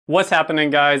What's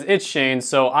happening, guys? It's Shane.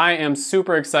 So I am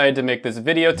super excited to make this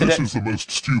video today. This is the most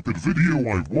stupid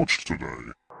video I've watched today.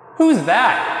 Who's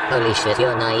that? Holy shit,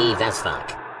 you're naive as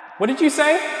fuck. What did you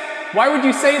say? Why would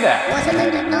you say that? What a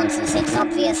load of nonsense. It's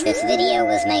obvious this video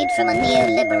was made from a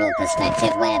neoliberal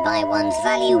perspective whereby one's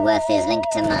value worth is linked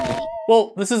to money.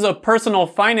 Well, this is a personal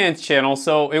finance channel,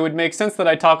 so it would make sense that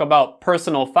I talk about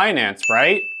personal finance,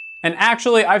 right? And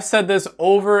actually, I've said this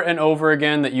over and over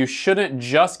again that you shouldn't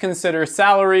just consider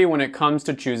salary when it comes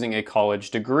to choosing a college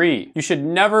degree. You should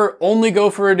never only go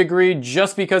for a degree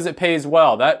just because it pays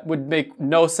well. That would make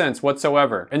no sense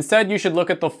whatsoever. Instead, you should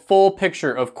look at the full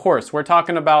picture, of course. We're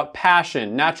talking about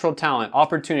passion, natural talent,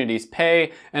 opportunities,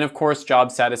 pay, and of course,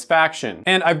 job satisfaction.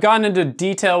 And I've gotten into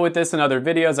detail with this in other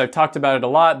videos. I've talked about it a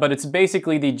lot, but it's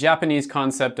basically the Japanese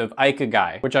concept of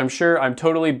ikigai, which I'm sure I'm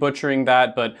totally butchering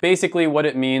that, but basically what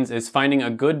it means is finding a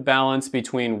good balance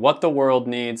between what the world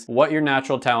needs, what your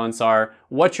natural talents are,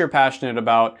 what you're passionate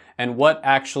about, and what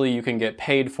actually you can get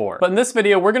paid for. But in this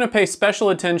video, we're gonna pay special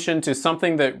attention to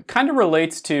something that kind of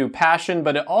relates to passion,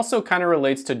 but it also kind of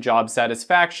relates to job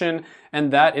satisfaction,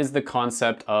 and that is the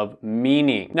concept of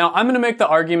meaning. Now, I'm gonna make the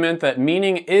argument that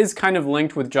meaning is kind of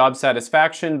linked with job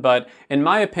satisfaction, but in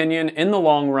my opinion, in the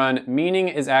long run, meaning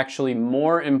is actually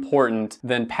more important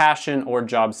than passion or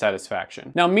job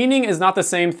satisfaction. Now, meaning is not the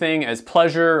same thing as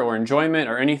pleasure or enjoyment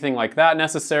or anything like that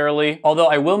necessarily, although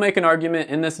I will make an argument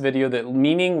in this video that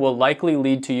meaning will likely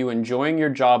lead to you enjoying your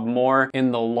job more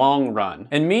in the long run.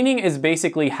 And meaning is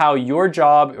basically how your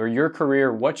job or your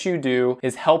career, what you do,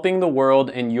 is helping the world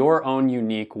in your own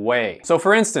unique way. So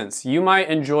for instance, you might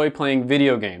enjoy playing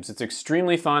video games. It's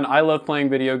extremely fun. I love playing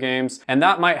video games, and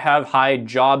that might have high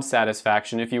job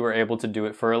satisfaction if you were able to do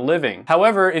it for a living.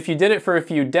 However, if you did it for a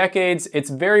few decades,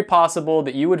 it's very possible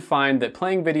that you would find that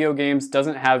playing video games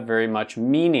doesn't have very much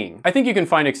meaning. I think you can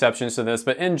find exceptions to this,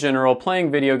 but in general, playing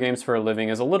video games for a living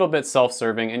is a little bit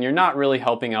self-serving and you're not really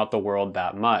helping out the world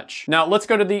that much. Now let's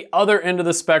go to the other end of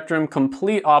the spectrum,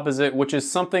 complete opposite, which is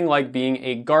something like being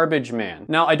a garbage man.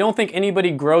 Now, I don't think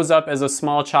anybody grows up as a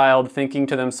small child thinking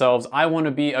to themselves, I want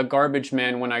to be a garbage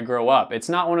man when I grow up. It's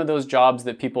not one of those jobs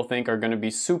that people think are going to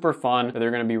be super fun or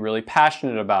they're going to be really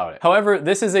passionate about it. However,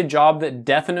 this is a job that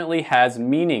definitely has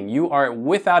meaning. You are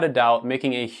without a doubt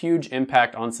making a huge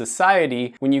impact on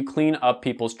society when you clean up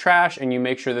people's trash and you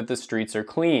make sure that the streets are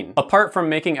clean. Apart from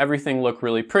making everything look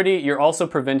really pretty, you're also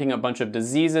preventing a bunch of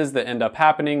diseases that end up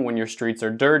happening when your streets are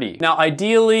dirty. Now,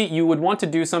 ideally, you would want to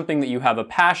do something that you have a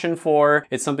passion for.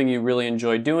 It's something you really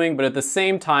enjoy doing, but at the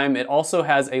same time, it also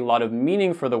has a lot of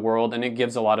meaning for the world and it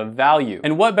gives a lot of value.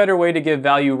 And what better way to give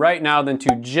value right now than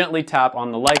to gently tap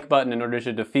on the like button in order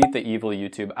to defeat the evil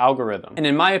YouTube algorithm? And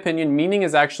in my opinion, meaning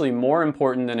is actually more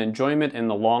important than enjoyment in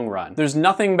the long run. There's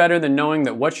nothing better than knowing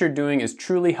that what you're doing is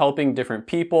truly helping different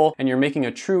people and you're making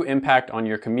a true impact on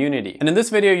your community. And in this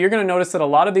video, you're gonna notice that a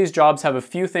lot of these jobs have a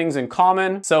few things in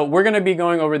common. So we're gonna be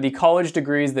going over the college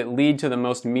degrees that lead to the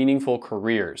most meaningful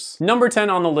careers. Number 10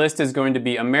 on the list is going to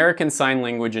be American Sign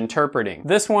Language Interpreting.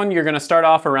 This one, you're gonna start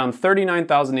off around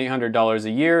 $39,800 a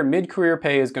year. Mid-career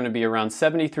pay is gonna be around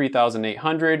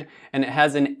 $73,800, and it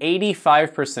has an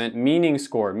 85% meaning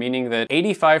score, meaning that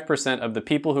 85% of the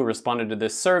people who responded to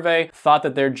this survey thought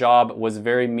that their job was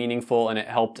very meaningful and it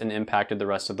helped and impacted the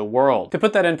rest of the world. To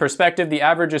put that in perspective, the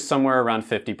average is somewhere around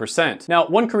 50%. Now,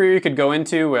 one career you could go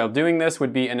into while doing this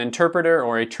would be an interpreter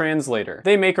or a translator.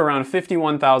 They make around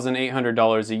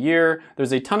 $51,800 a year.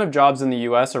 There's a ton of jobs in the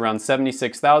US, around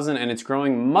 76,000, and it's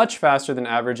growing much faster than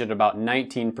average at about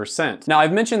 19%. Now,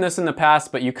 I've mentioned this in the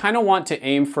past, but you kind of want to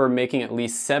aim for making at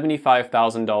least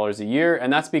 $75,000 a year,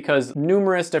 and that's because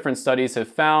numerous different studies have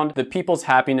found that people's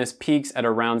happiness peaks at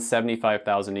around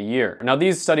 $75,000 a year. Now,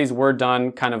 these studies were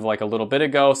done kind of like a little bit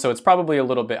ago, so it's probably a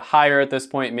little bit higher at this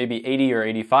point, maybe 80 or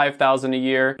 85,000 a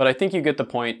year, but I think you get the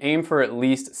point. Aim for at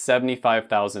least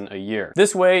 75,000 a year.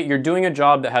 This way, you're doing a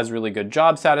job that has really good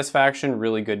job satisfaction,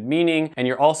 really good meaning, and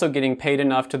you're also getting paid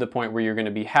enough to the point where you're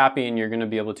gonna be happy and you're gonna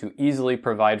be able to easily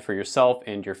provide for yourself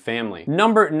and your family.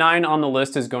 Number 9 on the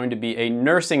list is going to be a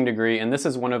nursing degree, and this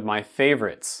is one of my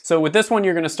favorites. So with this one,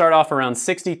 you're gonna start off around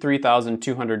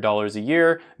 $63,200 a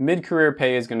year. Mid-career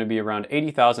pay is gonna be around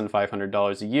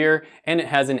 $80,500 a year, and it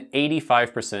has an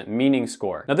 85% meaning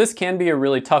score. Now, this can be a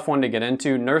really tough one to get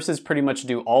into. Nurses pretty much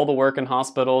do all the work in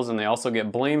hospitals, and they also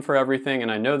get blamed for everything,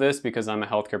 and I know this because I'm a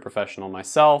healthcare professional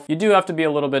myself. You do have to be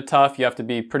a little bit tough. You have to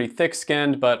be pretty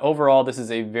thick-skinned, but overall, this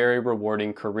is a very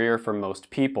rewarding career for most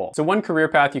people. So one career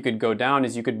path you could go down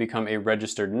is you could become a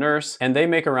registered nurse, and they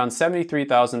make around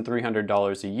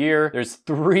 $73,300 a year. There's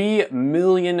 3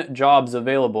 million jobs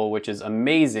available, which is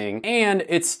amazing, and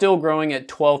it's still growing at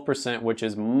 12%, which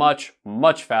is much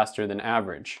much faster than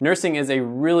average. Nursing is a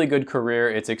really good career.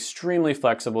 It's extremely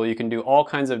flexible. You can do all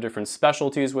kinds of different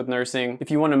specialties with nursing. If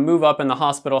you want to move up in the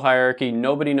hospital hierarchy,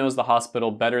 nobody knows the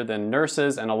hospital better than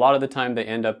nurses, and a lot of the time they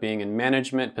end up being in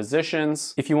management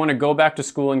positions. If you want to go back to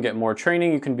school and get more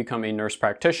training, you can become a nurse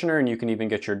practitioner, and you can even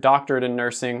get your doctorate in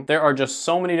nursing. There are just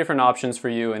so many different options for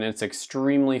you, and it's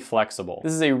extremely flexible.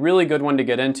 This is a really good one to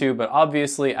get into, but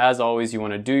obviously, as always, you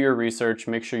want to do your research,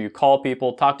 make sure you call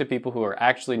people, talk to people who are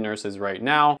actually nurses right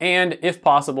now, and if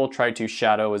possible, try to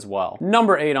shadow as well.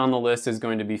 Number 8 on the list is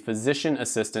going to be physician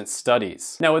assistant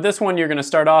studies. Now with this one, you're going to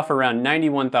start off around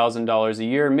 $91,000 a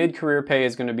year. Mid-career pay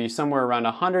is going to be somewhere around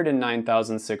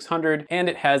 $109,600, and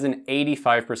it has an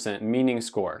 85% meaning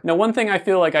score. Now one thing I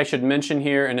feel like I should mention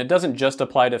here, and it doesn't just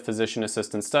apply to physician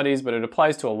assistant studies, but it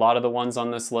applies to a lot of the ones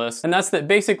on this list, and that's that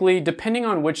basically, depending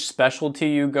on which specialty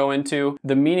you go into,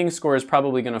 the meaning score is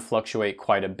probably going to fluctuate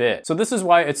quite a bit. So this is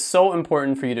why it's so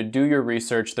important for you to do your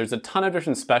research. There's a ton of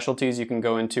different specialties you can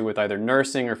go into with either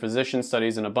nursing or physician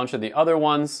studies and a bunch of the other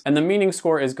ones, and the meaning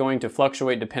score is going to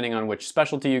fluctuate depending on which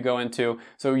specialty you go into.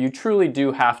 So you truly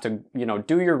do have to,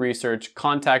 do your research,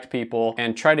 contact people,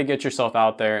 and try to get yourself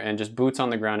out there, and just boots on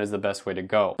the ground is the best way to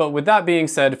go. But with that being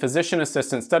said, physician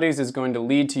assistant studies is going to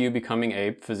lead to you becoming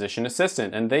a physician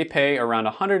assistant, and they pay around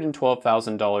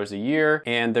 $112,000 a year,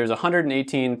 and there's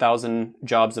 118,000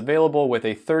 jobs available with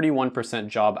a 31%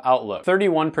 job outlook.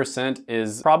 31%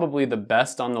 is probably the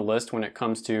best on the list when it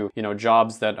comes to,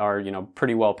 jobs that are,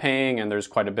 pretty well paying, and there's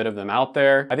quite a bit of them out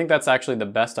there. I think that's actually the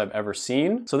best I've ever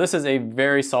seen. So this is a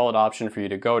very solid option for you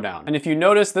to go down. And if you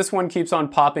notice, this one keeps on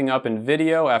popping up in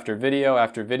video after video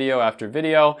after video after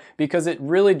video, because it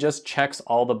really just checks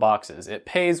all the boxes. It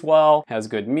pays well, has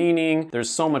good meaning, there's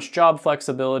so much job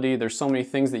flexibility, there's so many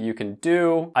things that you can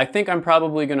do. I think I'm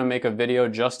probably gonna make a video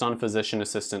just on physician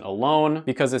assistant alone,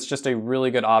 because it's just a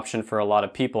really good option for a lot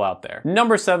of people out there.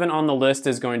 Number 7 on the list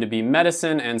is going to be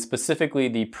medicine, and specifically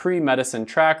the pre-medicine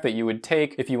track that you would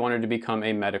take if you wanted to become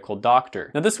a medical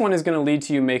doctor. Now this one is going to lead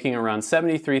to you making around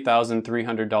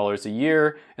 $73,300 a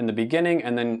year in the beginning,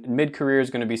 and then mid-career is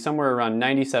going to be somewhere around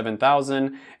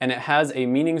 $97,000, and it has a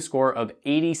meaning score of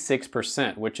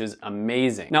 86%, which is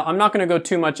amazing. Now I'm not going to go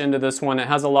too much into this one. It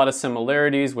has a lot of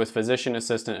similarities with physician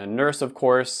assistant and nurse, of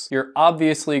course. You're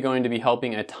obviously going to be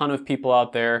helping a ton of people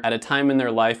out there at a time in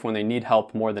their life when they need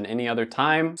help more than any other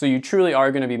time. So you truly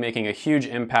are going to be making a huge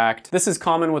impact. This is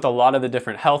common with a lot of the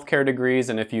different healthcare degrees,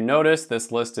 and if you notice,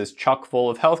 this list is chock full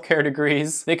of healthcare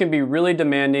degrees. They can be really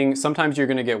demanding. Sometimes you're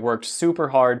going to get worked super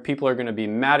hard. People are going to be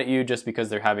mad at you just because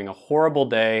they're having a horrible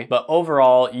day, but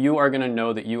overall, you are going to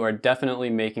know that you are definitely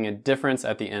making a difference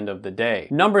at the end of the day.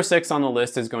 Number 6 on the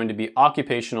list is going to be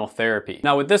occupational therapy.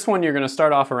 Now with this one, you're going to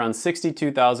start off around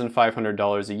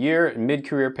 $62,500 a year.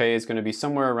 Mid-career pay is going to be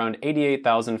somewhere around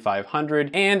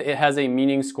 $88,500, and it has a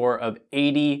meaning score of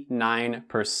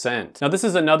 89%. Now this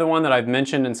is another one that I've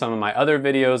mentioned in some of my other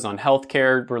videos on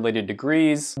healthcare related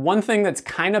degrees. One thing that's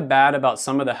kind of bad about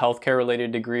some of the healthcare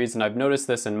related degrees, and I've noticed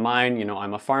this in mine,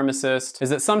 I'm a pharmacist, is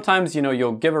that sometimes,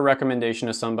 you'll give a recommendation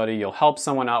to somebody, you'll help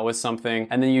someone out with something,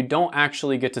 and then you don't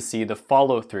actually get to see the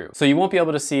follow through. So you won't be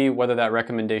able to see whether that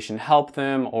recommendation helped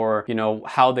them, or,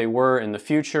 how they were in the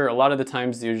future. A lot of the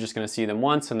times you're just going to see them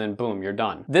once and then boom, you're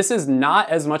done. This is not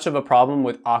as much of a problem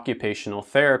with occupational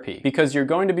therapy, because you're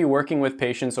going to be working with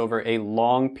patients over a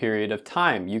long period of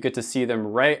time. You get to see them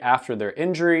right after their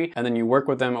injury, and then you work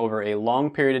with them over a long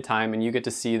period of time, and you get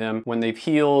to see them when they've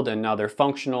healed and now they're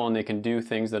functional and they can do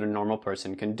things that a normal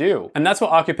person can do. And that's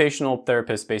what occupational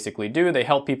therapists basically do. They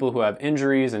help people who have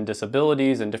injuries and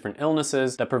disabilities and different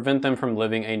illnesses that prevent them from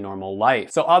living a normal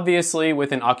life. So obviously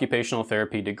with an occupational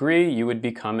therapy degree, you would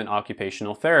become an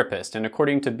occupational therapist. And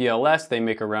according to BLS, they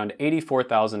make around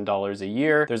 $84,000 a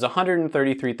year. There's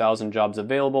 133,000 jobs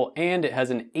available, and it has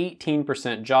an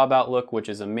 18% job outlook, which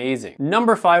is amazing.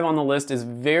 Number 5 on the list is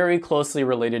very closely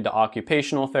related to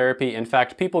occupational therapy. In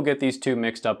fact, people get these two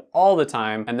mixed up all the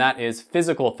time, and that is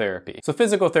physical therapy. So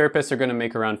physical therapists are going to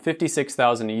make around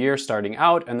 $56,000 a year starting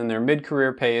out, and then their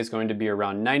mid-career pay is going to be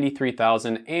around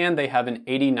 $93,000, and they have an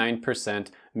 89%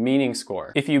 meaning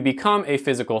score. If you become a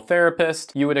physical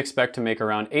therapist, you would expect to make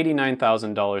around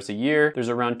 $89,000 a year. There's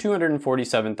around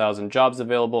 247,000 jobs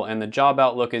available, and the job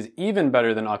outlook is even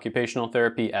better than occupational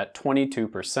therapy at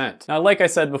 22%. Now, like I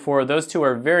said before, those two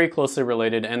are very closely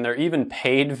related, and they're even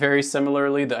paid very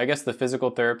similarly. I guess the physical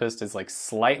therapist is like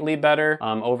slightly better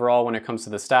overall when it comes to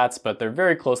the stats, but they're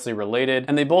very closely related,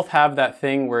 and they both have that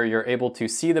thing where you're able to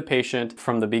see the patient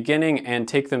from the beginning and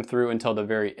take them through until the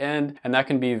very end, and that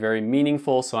can be very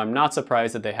meaningful. level, so I'm not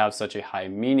surprised that they have such a high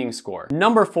meaning score.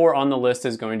 Number 4 on the list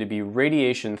is going to be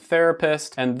radiation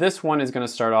therapist, and this one is going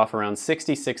to start off around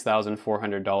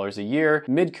 $66,400 a year.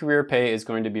 Mid-career pay is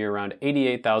going to be around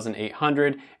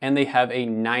 $88,800, and they have a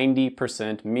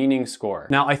 90% meaning score.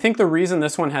 Now, I think the reason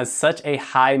this one has such a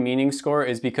high meaning score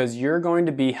is because you're going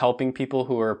to be helping people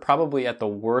who are probably at the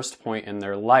worst point in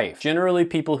their life. Generally,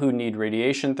 people who need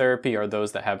radiation therapy are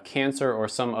those that have cancer or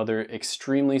some other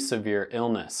extremely severe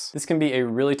illness. This can be a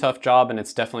really tough job, and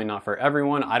it's definitely not for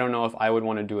everyone. I don't know if I would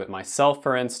want to do it myself,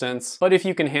 for instance, but if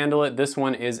you can handle it, this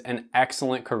one is an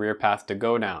excellent career path to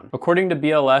go down. According to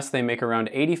BLS, they make around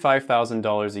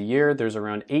 $85,000 a year. There's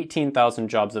around 18,000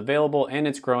 jobs available, and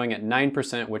it's growing at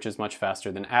 9%, which is much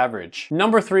faster than average.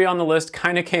 Number 3 on the list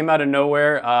kind of came out of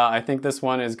nowhere. I think this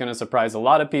one is going to surprise a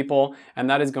lot of people, and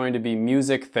that is going to be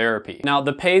music therapy. Now,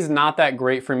 the pay's not that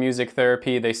great for music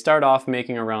therapy. They start off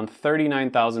making around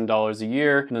 $39,000 a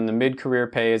year, and then the mid-career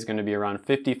pay is going to be around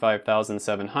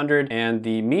 $55,700, and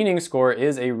the meaning score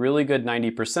is a really good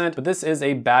 90%, but this is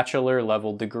a bachelor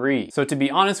level degree. So to be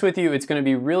honest with you, it's going to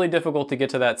be really difficult to get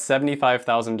to that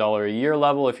 $75,000 a year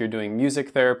level if you're doing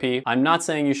music therapy. I'm not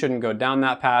saying you shouldn't go down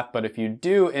that path, but if you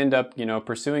do end up,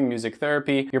 pursuing music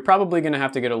therapy, you're probably going to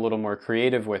have to get a little more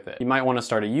creative with it. You might want to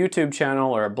start a YouTube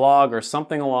channel or a blog or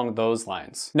something along those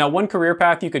lines. Now, one career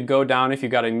path you could go down if you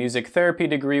got a music therapy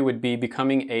degree would be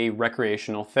becoming a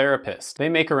recreational therapist. They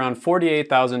make around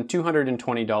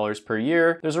 $48,220 per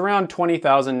year. There's around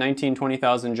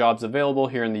 20,000 jobs available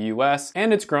here in the US,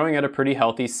 and it's growing at a pretty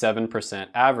healthy 7%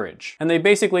 average. And they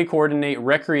basically coordinate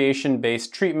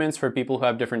recreation-based treatments for people who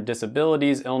have different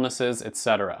disabilities, illnesses,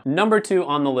 etc. Number 2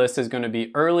 on the list is going to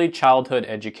be early childhood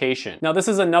education. Now, this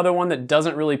is another one that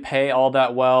doesn't really pay all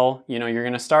that well. You're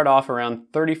going to start off around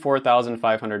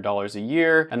 $34,500 a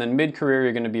year, and then mid-career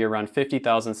you're going to be around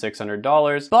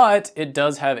 $50,600, but it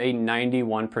does have a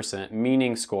 91%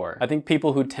 meaning score. I think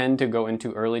people who tend to go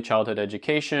into early childhood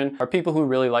education are people who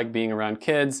really like being around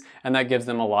kids, and that gives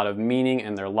them a lot of meaning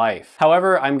in their life.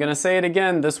 However, I'm going to say it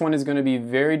again, this one is going to be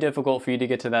very difficult for you to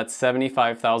get to that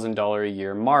 $75,000 a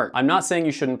year mark. I'm not saying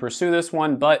you shouldn't pursue this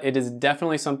one, but it is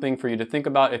definitely something for you to think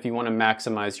about if you want to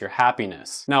maximize your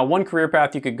happiness. Now, one career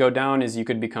path you could go down is you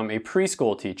could become a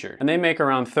preschool teacher, and they make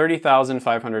around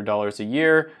 $30,500 a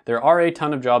year. There are a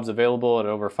ton of jobs available at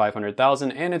over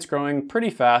 500,000, and it's growing pretty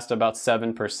fast, about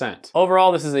 7%.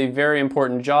 Overall, this is a very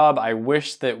important job. I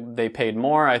wish that they paid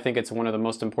more. I think it's one of the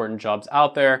most important jobs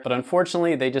out there, but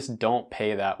unfortunately, they just don't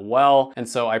pay that well, and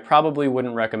so I probably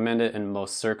wouldn't recommend it in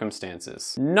most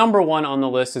circumstances. Number 1 on the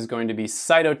list is going to be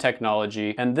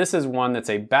cytotechnology, and this is one that's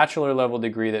a bachelor level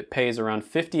degree that pays around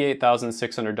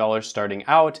 $58,600 starting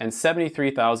out and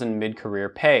 $73,000 mid-career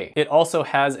pay. It also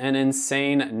has an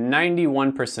insane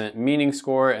 91% meaning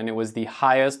score, and it was the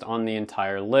highest on the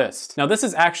entire list. Now, this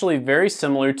is actually very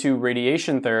similar to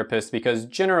radiation therapists because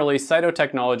generally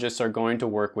cytotechnologists are going to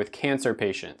work with cancer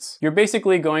patients. You're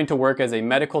basically going to work as a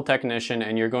medical technician,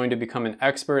 and you're going to become an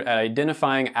expert at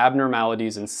identifying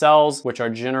abnormalities in cells, which are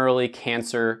generally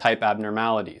cancer type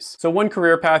abnormalities. So one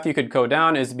career path you could go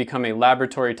down is to become a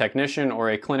laboratory technician or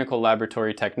a clinical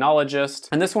laboratory technologist,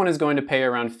 and this one is going to pay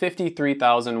around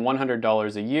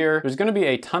 $53,100 a year. There's going to be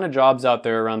a ton of jobs out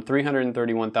there, around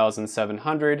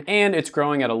 331,700, and it's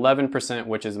growing at 11%,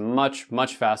 which is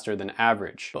much faster than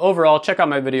average. But overall, check out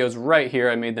my videos right here.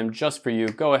 I made them just for you.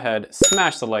 Go ahead,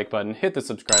 smash the like button, hit the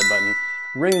subscribe button,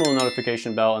 ring the little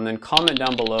notification bell, and then comment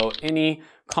down below any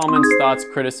comments, thoughts,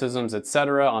 criticisms,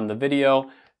 etc. on the video.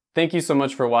 Thank you so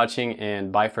much for watching,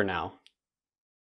 and bye for now.